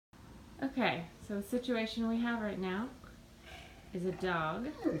Okay, so the situation we have right now is a dog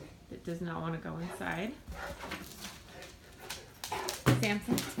that does not want to go inside.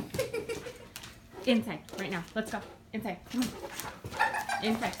 Samson, inside right now. Let's go. Inside. Come on.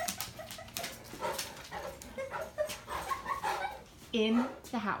 Inside. In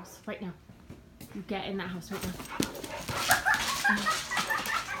the house right now. You get in that house right now.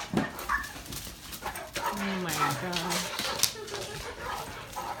 Oh my gosh.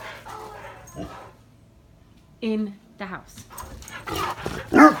 In the house.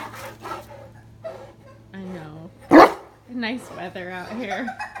 I know. Nice weather out here.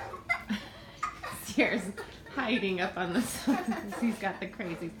 Sierra's hiding up on the sofa because he's got the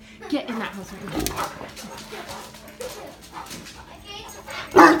crazies. Get in that house right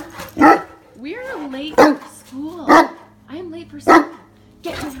now. We're late for school. I am late for school.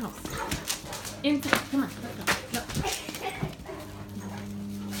 Get in the house. Inside. Come on. Let's go. No.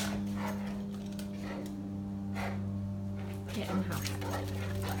 Get in the house.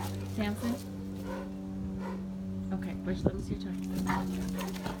 Samson? Okay, let me see your toy.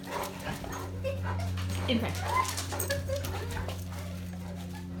 Inside.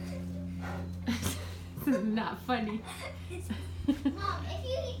 This is not funny. Mom,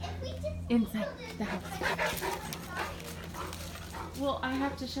 if we just inside the house. Well, I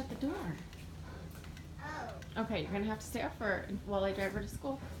have to shut the door. Oh. Okay, you're gonna have to stay up while I drive her to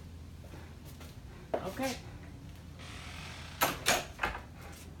school. Okay.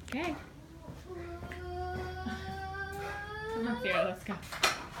 Okay. Come on, Sierra, let's go.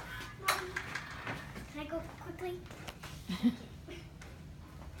 Can I go quickly?